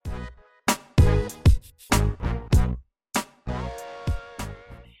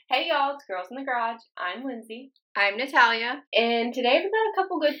Hey y'all, it's Girls in the Garage. I'm Lindsay. I'm Natalia. And today we've got a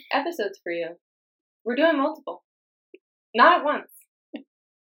couple good episodes for you. We're doing multiple. Not at once.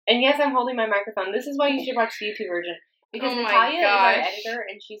 And yes, I'm holding my microphone. This is why you should watch the YouTube version. Because Natalia is our editor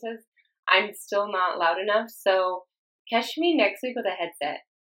and she says I'm still not loud enough. So catch me next week with a headset.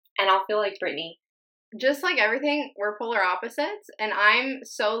 And I'll feel like Brittany. Just like everything, we're polar opposites. And I'm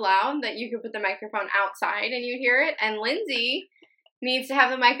so loud that you could put the microphone outside and you'd hear it. And Lindsay needs to have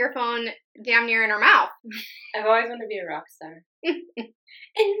the microphone damn near in her mouth. I've always wanted to be a rock star. And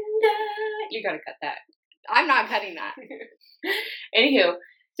you gotta cut that. I'm not cutting that. Anywho,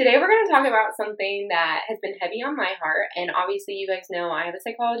 today we're going to talk about something that has been heavy on my heart. And obviously you guys know I have a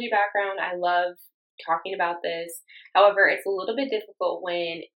psychology background. I love talking about this. However, it's a little bit difficult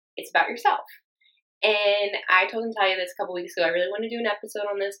when it's about yourself. And I told Natalia this a couple weeks ago. I really want to do an episode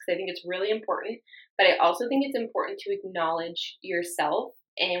on this because I think it's really important. But I also think it's important to acknowledge yourself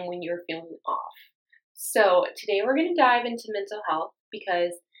and when you're feeling off. So today we're going to dive into mental health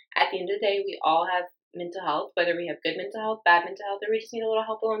because at the end of the day, we all have mental health, whether we have good mental health, bad mental health, or we just need a little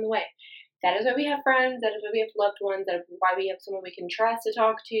help along the way. That is why we have friends. That is why we have loved ones. That is why we have someone we can trust to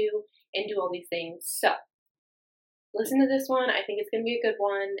talk to and do all these things. So listen to this one. I think it's going to be a good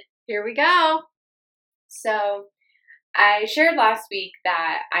one. Here we go. So I shared last week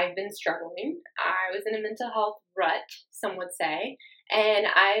that I've been struggling. I was in a mental health rut, some would say, and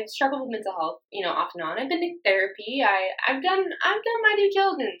I've struggled with mental health, off and on. I've been to therapy. I've done my due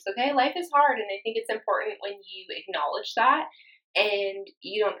diligence. Okay, life is hard, and I think it's important when you acknowledge that and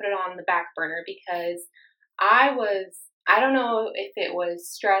you don't put it on the back burner because I don't know if it was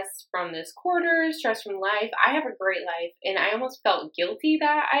stress from this quarter, stress from life. I have a great life, and I almost felt guilty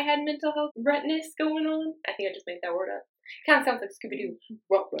that I had mental health rutness going on. I think I just made that word up. Kind of sounds like Scooby-Doo.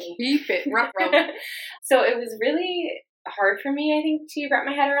 Ruh-roh. Keep it. Ruh-roh. So it was really hard for me, I think, to wrap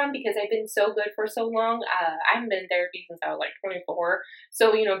my head around because I've been so good for so long. I haven't been in therapy since I was like 24.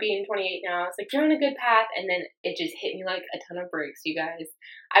 So, being 28 now, I was like, you're on a good path. And then it just hit me like a ton of bricks, you guys.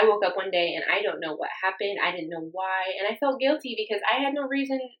 I woke up one day and I don't know what happened. I didn't know why. And I felt guilty because I had no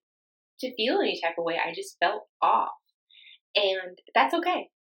reason to feel any type of way. I just felt off. And that's okay.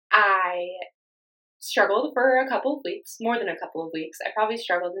 I struggled for a couple of weeks, more than a couple of weeks. I probably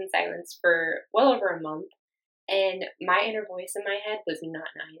struggled in silence for well over a month. And my inner voice in my head was not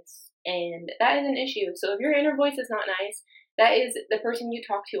nice. And that is an issue. So if your inner voice is not nice, that is the person you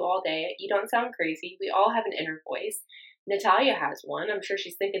talk to all day. You don't sound crazy. We all have an inner voice. Natalia has one. I'm sure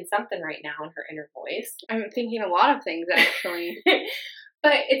she's thinking something right now in her inner voice. I'm thinking a lot of things, actually.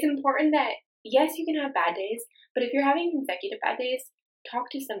 But it's important that, yes, you can have bad days. But if you're having consecutive bad days, talk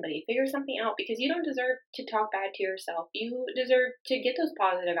to somebody. Figure something out because you don't deserve to talk bad to yourself. You deserve to get those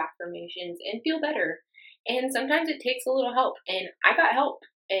positive affirmations and feel better. And sometimes it takes a little help. And I got help.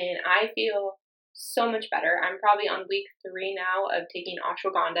 And I feel so much better. I'm probably on week 3 now of taking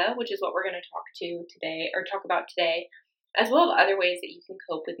ashwagandha, which is what we're going to talk about today, as well as other ways that you can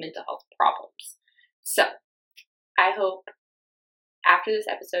cope with mental health problems. So I hope after this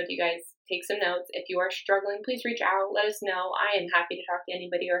episode, you guys take some notes. If you are struggling, please reach out. Let us know. I am happy to talk to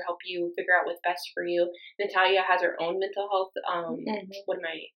anybody or help you figure out what's best for you. Natalia has her own mental health, what am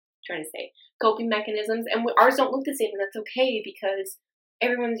I trying to say? Coping mechanisms. And ours don't look the same, and that's okay because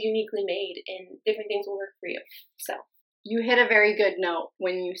everyone's uniquely made and different things will work for you. So you hit a very good note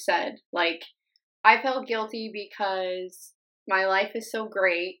when you said, I felt guilty because my life is so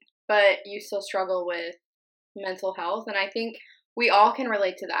great, but you still struggle with mental health. And I think we all can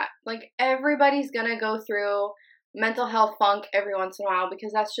relate to that. Everybody's going to go through mental health funk every once in a while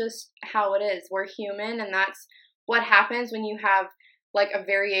because that's just how it is. We're human, and that's what happens when you have a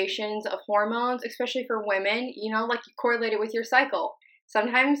variations of hormones, especially for women, you correlate it with your cycle.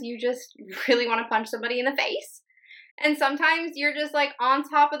 Sometimes you just really want to punch somebody in the face. And sometimes you're just on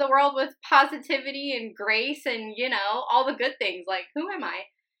top of the world with positivity and grace and, all the good things. Who am I?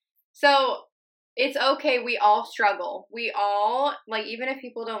 So it's okay. We all struggle. We all, even if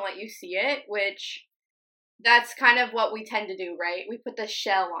people don't let you see it, which that's kind of what we tend to do, right? We put the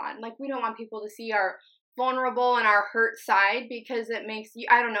shell on. We don't want people to see our vulnerable and our hurt side because it makes you,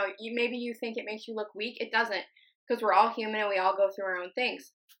 I don't know, maybe you think it makes you look weak. It doesn't, because we're all human and we all go through our own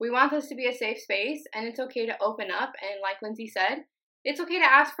things. We want this to be a safe space, and it's okay to open up, and like Lindsay said, it's okay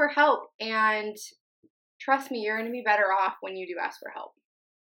to ask for help, and trust me, you're going to be better off when you do ask for help.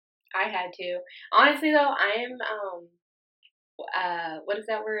 I had to. Honestly though, I'm what is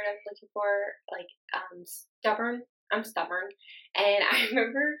that word I'm looking for? Stubborn. I'm stubborn. And I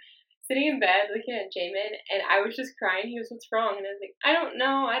remember sitting in bed looking at Jamin, and I was just crying. He was, "What's wrong?" And I was like, "I don't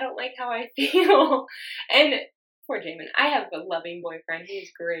know. I don't like how I feel." And Poor Jamin. I have a loving boyfriend.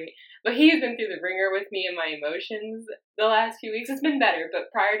 He's great. But he's been through the ringer with me and my emotions the last few weeks. It's been better, but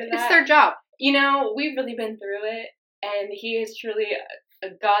prior to that... It's their job. You know, we've really been through it, and he is truly a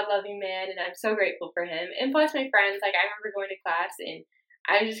God-loving man, and I'm so grateful for him. And plus my friends, like, I remember going to class, and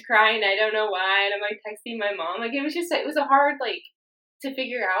I was just crying. I don't know why, and I'm, like, texting my mom. Like, it was a hard, like, to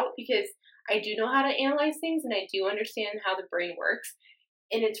figure out, because I do know how to analyze things, and I do understand how the brain works.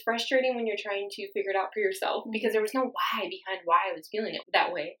 And it's frustrating when you're trying to figure it out for yourself, because there was no why behind why I was feeling it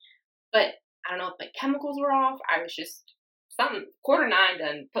that way. But I don't know if my chemicals were off. I was just something. 8:45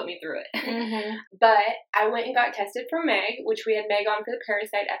 done put me through it. Mm-hmm. But I went and got tested for Meg, which we had Meg on for the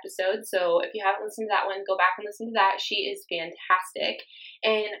parasite episode. So if you haven't listened to that one, go back and listen to that. She is fantastic.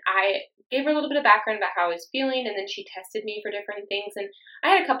 And I gave her a little bit of background about how I was feeling, and then she tested me for different things. And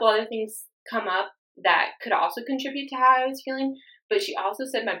I had a couple other things come up that could also contribute to how I was feeling. But she also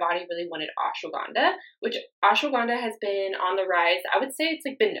said my body really wanted ashwagandha, which ashwagandha has been on the rise. I would say it's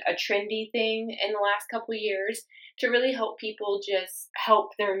like been a trendy thing in the last couple of years to really help people just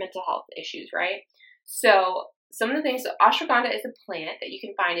help their mental health issues, right? So some of the things, so ashwagandha is a plant that you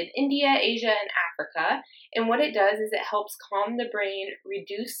can find in India, Asia, and Africa. And what it does is it helps calm the brain,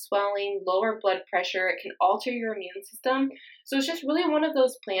 reduce swelling, lower blood pressure. It can alter your immune system. So it's just really one of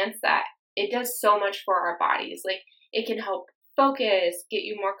those plants that it does so much for our bodies. Like, it can help focus, get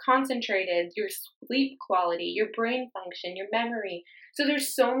you more concentrated, your sleep quality, your brain function, your memory. So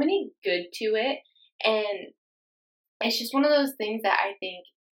there's so many good to it, and it's just one of those things that I think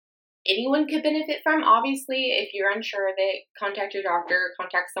anyone could benefit from. Obviously, if you're unsure of it, contact your doctor,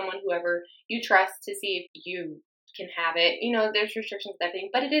 contact someone, whoever you trust, to see if you can have it. You know, there's restrictions and everything,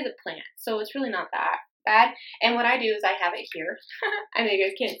 but it is a plant, so it's really not that bad. And what I do is I have it here. I know you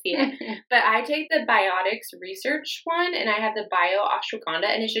guys can't see it, but I take the Biotics Research one, and I have the Bio Ashwagandha,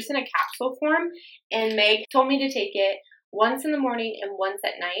 and it's just in a capsule form. And Meg told me to take it once in the morning and once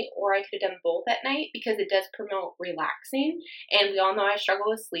at night, or I could have done both at night, because it does promote relaxing. And we all know I struggle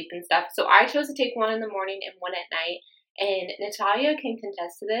with sleep and stuff, so I chose to take one in the morning and one at night. And Natalia can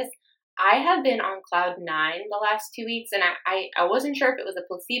contest to this. I have been on cloud 9 the last 2 weeks, and I wasn't sure if it was a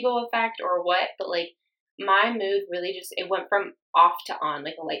placebo effect or what, but like, my mood really just, it went from off to on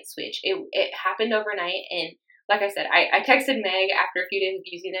like a light switch. It happened overnight, and like I said, I texted Meg after a few days of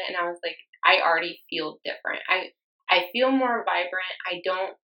using it, and I was like, I already feel different. I feel more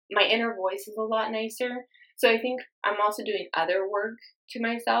vibrant. My inner voice is a lot nicer. So I think I'm also doing other work to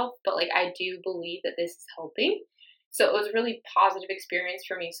myself, but like, I do believe that this is helping. So it was a really positive experience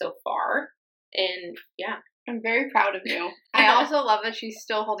for me so far. And yeah. I'm very proud of you. I also love that she's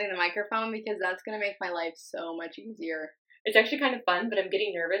still holding the microphone, because that's going to make my life so much easier. It's actually kind of fun, but I'm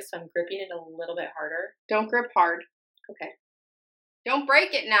getting nervous, so I'm gripping it a little bit harder. Don't grip hard. Okay. Don't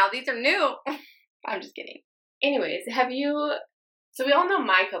break it now. These are new. I'm just kidding. Anyways, so we all know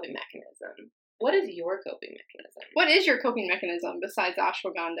my coping mechanism. What is your coping mechanism? What is your coping mechanism besides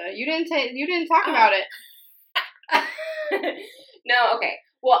ashwagandha? You didn't talk about it. No, okay.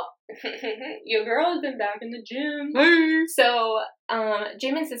 Well, your girl has been back in the gym. Hey. So,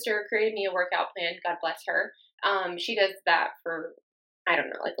 Jamin's sister created me a workout plan. God bless her. She does that for, I don't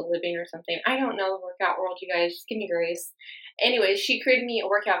know, like a living or something. I don't know the workout world, you guys. Just give me grace. Anyways, she created me a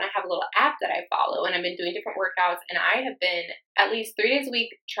workout, and I have a little app that I follow, and I've been doing different workouts, and I have been at least 3 days a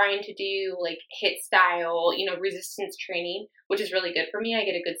week trying to do like HIIT style, resistance training, which is really good for me. I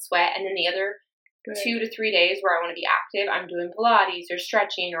get a good sweat, and then the other 2 to 3 days where I want to be active, I'm doing Pilates or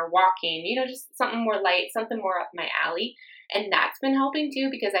stretching or walking, just something more light, something more up my alley. And that's been helping too,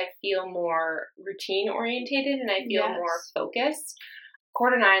 because I feel more routine orientated and I feel more focused.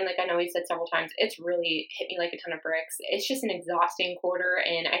 8:45, like I know we said several times, it's really hit me like a ton of bricks. It's just an exhausting quarter,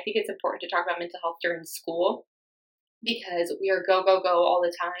 and I think it's important to talk about mental health during school, because we are go, go, go all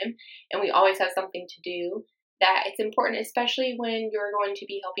the time, and we always have something to do. That it's important, especially when you're going to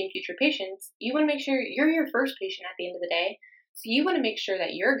be helping future patients. You want to make sure you're your first patient at the end of the day. So you want to make sure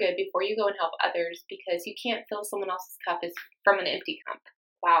that you're good before you go and help others, because you can't fill someone else's cup from an empty cup.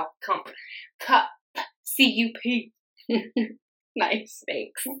 Wow, cup, C-U-P. Nice.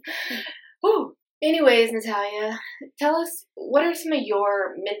 Thanks. Whew. Anyways, Natalia, tell us, what are some of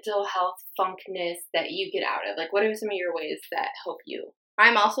your mental health funkness that you get out of? Like, what are some of your ways that help you?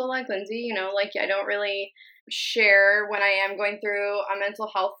 I'm also like Lindsay, I don't really share when I am going through a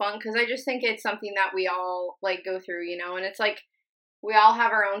mental health funk, because I just think it's something that we all go through, and it's like we all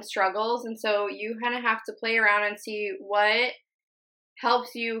have our own struggles, and so you kind of have to play around and see what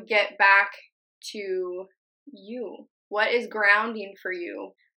helps you get back to you. What is grounding for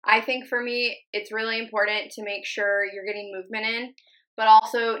you? I think for me, it's really important to make sure you're getting movement in, but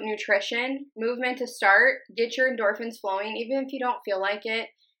also nutrition, movement to start, get your endorphins flowing, even if you don't feel like it.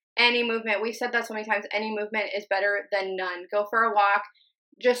 Any movement, we've said that so many times, any movement is better than none. Go for a walk,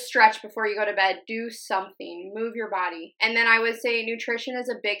 just stretch before you go to bed, do something, move your body. And then I would say nutrition is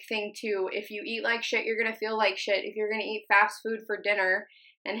a big thing too. If you eat like shit, you're going to feel like shit. If you're going to eat fast food for dinner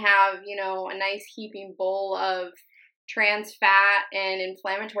and have, a nice heaping bowl of trans fat and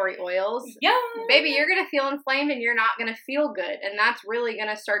inflammatory oils, baby, you're going to feel inflamed and you're not going to feel good. And that's really going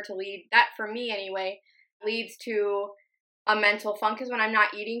to start to lead, that for me anyway, leads to a mental funk is when I'm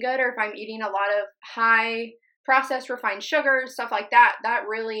not eating good, or if I'm eating a lot of high processed refined sugars, stuff like that, that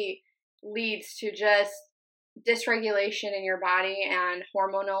really leads to just dysregulation in your body and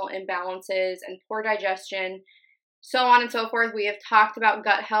hormonal imbalances and poor digestion, so on and so forth. We have talked about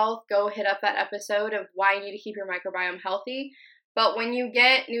gut health. Go hit up that episode of why you need to keep your microbiome healthy. But when you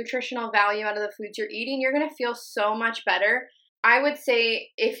get nutritional value out of the foods you're eating, you're going to feel so much better. I would say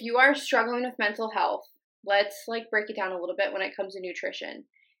if you are struggling with mental health, let's break it down a little bit when it comes to nutrition.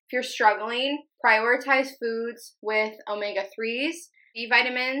 If you're struggling, prioritize foods with omega-3s, B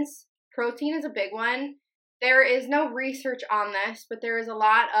vitamins. Protein is a big one. There is no research on this, but there is a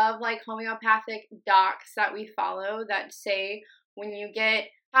lot of homeopathic docs that we follow that say when you get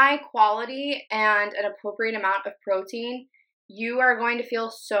high quality and an appropriate amount of protein, you are going to feel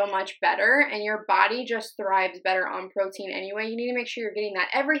so much better, and your body just thrives better on protein anyway. You need to make sure you're getting that.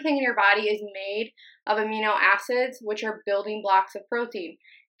 Everything in your body is made of amino acids, which are building blocks of protein.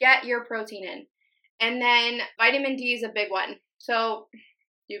 Get your protein in. And then vitamin D is a big one. So,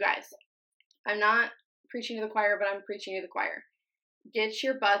 you guys, I'm not preaching to the choir, but I'm preaching to the choir. Get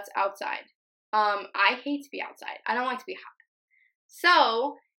your butts outside. I hate to be outside. I don't like to be hot.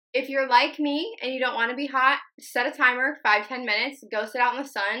 So, if you're like me and you don't want to be hot, set a timer, 5-10 minutes, go sit out in the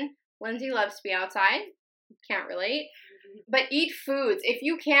sun. Lindsay loves to be outside. Can't relate. But eat foods. If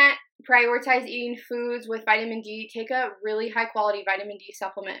you can't prioritize eating foods with vitamin D, take a really high quality vitamin D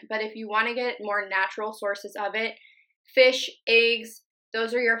supplement. But if you want to get more natural sources of it, fish, eggs,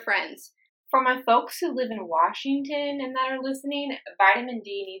 those are your friends. For my folks who live in Washington and that are listening, vitamin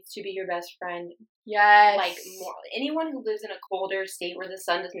D needs to be your best friend. Yes. More. Anyone who lives in a colder state where the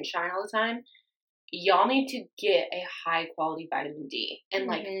sun doesn't shine all the time, y'all need to get a high quality vitamin D and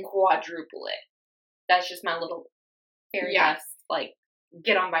quadruple it. That's just my little fairy dust.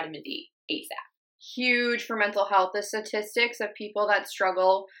 Get on vitamin D ASAP. Huge for mental health. The statistics of people that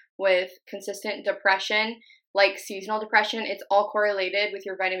struggle with consistent depression, like seasonal depression, it's all correlated with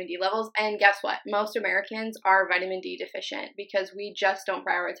your vitamin D levels. And guess what? Most Americans are vitamin D deficient because we just don't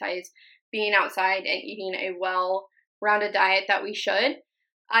prioritize being outside and eating a well-rounded diet that we should.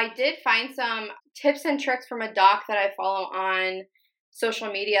 I did find some tips and tricks from a doc that I follow on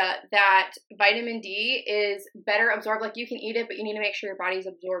social media that vitamin D is better absorbed. You can eat it, but you need to make sure your body's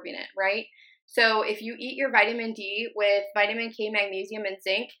absorbing it, right? So if you eat your vitamin D with vitamin K, magnesium, and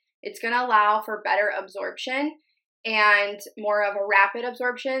zinc, it's going to allow for better absorption and more of a rapid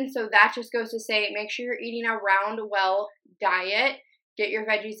absorption. So that just goes to say, make sure you're eating a round, well diet. Get your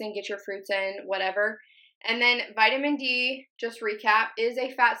veggies in, get your fruits in, whatever. And then vitamin D, just recap, is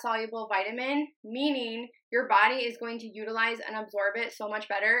a fat-soluble vitamin, meaning your body is going to utilize and absorb it so much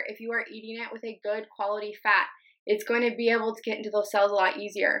better if you are eating it with a good quality fat. It's going to be able to get into those cells a lot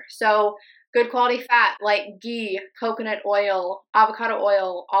easier. So good quality fat like ghee, coconut oil, avocado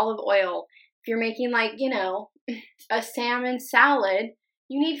oil, olive oil. If you're making a salmon salad,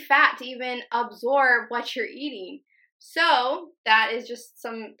 you need fat to even absorb what you're eating. So that is just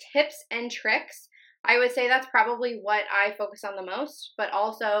some tips and tricks. I would say that's probably what I focus on the most, but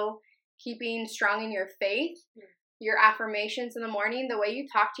also keeping strong in your faith, your affirmations in the morning, the way you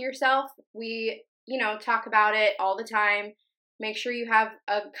talk to yourself. We, talk about it all the time. Make sure you have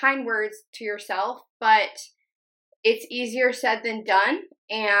kind words to yourself, but it's easier said than done,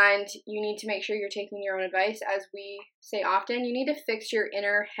 and you need to make sure you're taking your own advice. As we say often, you need to fix your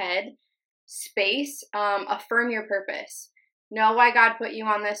inner head space, affirm your purpose. Know why God put you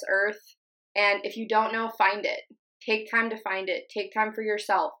on this earth, and if you don't know, find it. Take time to find it. Take time for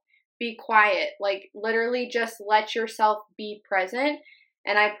yourself. Be quiet. Literally just let yourself be present,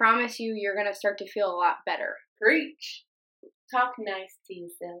 and I promise you, you're going to start to feel a lot better. Preach. Talk nice to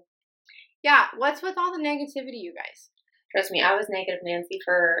yourself. Yeah, what's with all the negativity, you guys? Trust me, I was negative Nancy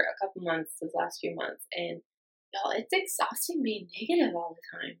for a couple months, these last few months, and y'all, it's exhausting being negative all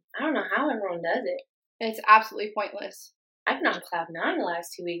the time. I don't know how everyone does it. It's absolutely pointless. I've been on cloud 9 the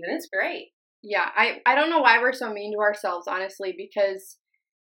last 2 weeks, and it's great. Yeah, I don't know why we're so mean to ourselves, honestly, because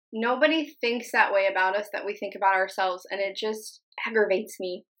nobody thinks that way about us that we think about ourselves, and it just aggravates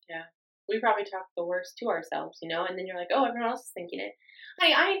me. Yeah. we probably talk the worst to ourselves, you know, and then you're like, oh, everyone else is thinking it.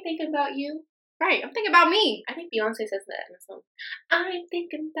 Honey, I ain't thinking about you. Right, I'm thinking about me. I think Beyonce says that in a song. I ain't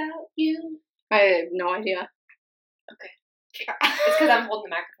thinking about you. I have no idea. Okay. It's because I'm holding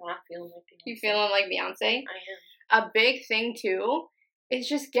the microphone. I'm feeling like Beyonce. You feeling like Beyonce? I am. A big thing, too, is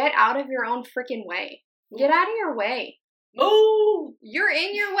just get out of your own freaking way. Get out of your way. Move! You're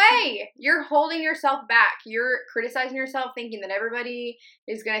in your way. You're holding yourself back. You're criticizing yourself, thinking that everybody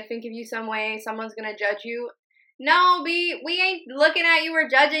is going to think of you some way. Someone's going to judge you. No, we ain't looking at you or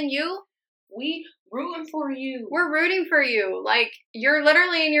judging you. We rooting for you. We're rooting for you. Like, you're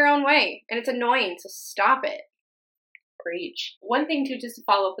literally in your own way. And it's annoying, so stop it. Preach. One thing, too, just to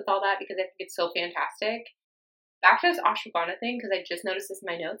follow up with all that, because I think it's so fantastic. Back to this ashwagandha thing, because I just noticed this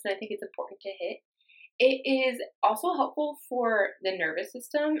in my notes, and I think it's important to hit. It is also helpful for the nervous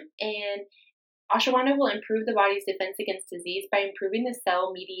system, and ashwagandha will improve the body's defense against disease by improving the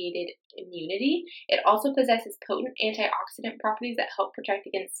cell-mediated immunity. It also possesses potent antioxidant properties that help protect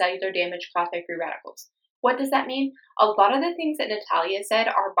against cellular damage caused by free radicals. What does that mean? A lot of the things that Natalia said,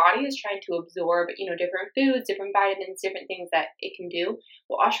 our body is trying to absorb, different foods, different vitamins, different things that it can do.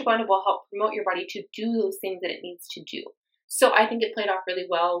 Well, ashwagandha will help promote your body to do those things that it needs to do. So I think it played off really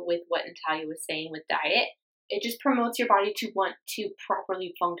well with what Natalia was saying with diet. It just promotes your body to want to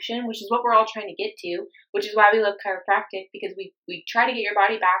properly function, which is what we're all trying to get to, which is why we love chiropractic, because we try to get your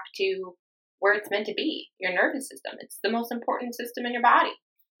body back to where it's meant to be, your nervous system. It's the most important system in your body.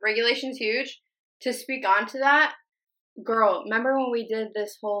 Regulation's huge. To speak on to that, girl, remember when we did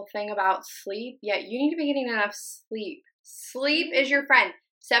this whole thing about sleep? Yeah, you need to be getting enough sleep. Sleep is your friend.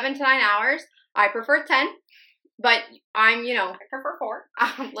 7 to 9 hours. I prefer 10, but I prefer 4.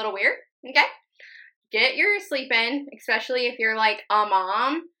 I'm a little weird. Okay. Get your sleep in, especially if you're like a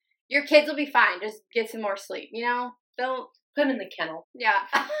mom. Your kids will be fine. Just get some more sleep, Don't put them in the kennel. Yeah.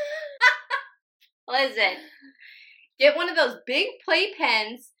 Listen. Get one of those big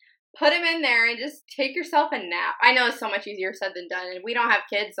playpens. Put them in there and just take yourself a nap. I know it's so much easier said than done, and we don't have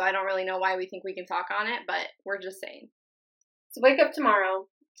kids, so I don't really know why we think we can talk on it, but we're just saying. So wake up tomorrow,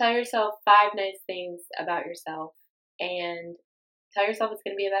 tell yourself 5 nice things about yourself, and tell yourself it's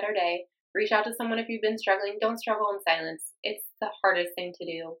going to be a better day. Reach out to someone if you've been struggling. Don't struggle in silence. It's the hardest thing to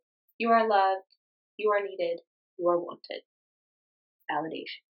do. You are loved. You are needed. You are wanted.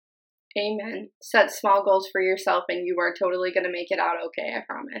 Validation. Amen. Set small goals for yourself and you are totally going to make it out okay, I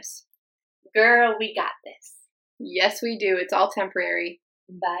promise. Girl, we got this. Yes, we do. It's all temporary.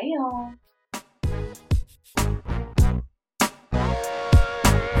 Bye, y'all.